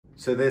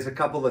So there's a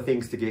couple of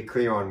things to get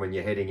clear on when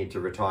you're heading into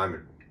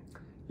retirement.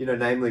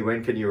 Namely,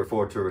 when can you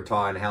afford to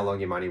retire and how long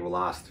your money will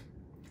last.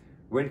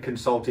 When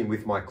consulting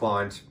with my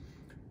clients,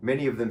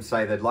 many of them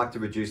say they'd like to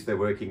reduce their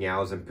working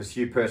hours and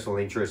pursue personal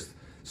interests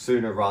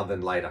sooner rather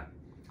than later.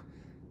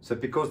 So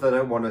because they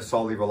don't want to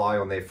solely rely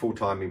on their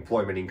full-time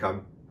employment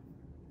income,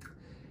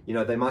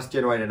 they must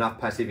generate enough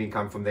passive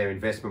income from their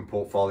investment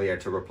portfolio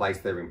to replace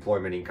their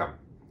employment income.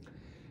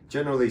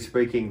 Generally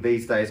speaking,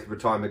 these days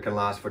retirement can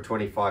last for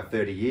 25,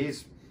 30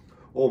 years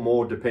or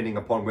more depending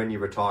upon when you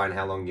retire and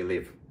how long you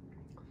live.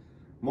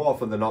 More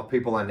often than not,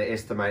 people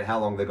underestimate how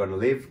long they're going to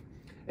live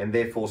and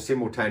therefore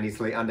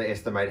simultaneously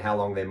underestimate how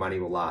long their money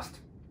will last.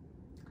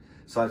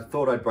 So I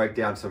thought I'd break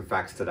down some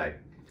facts today.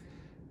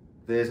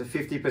 There's a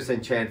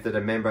 50% chance that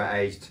a member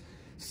aged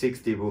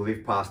 60 will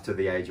live past to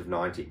the age of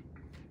 90.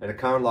 And a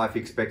current life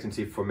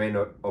expectancy for men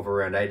of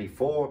around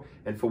 84,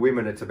 and for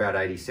women it's about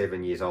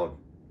 87 years old.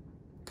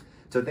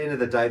 So at the end of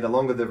the day, the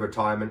longer the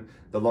retirement,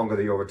 the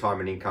longer your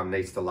retirement income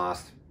needs to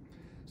last.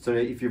 So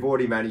if you've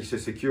already managed to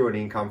secure an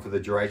income for the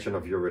duration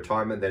of your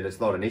retirement, then it's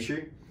not an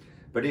issue.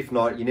 But if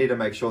not, you need to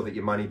make sure that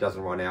your money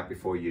doesn't run out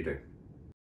before you do.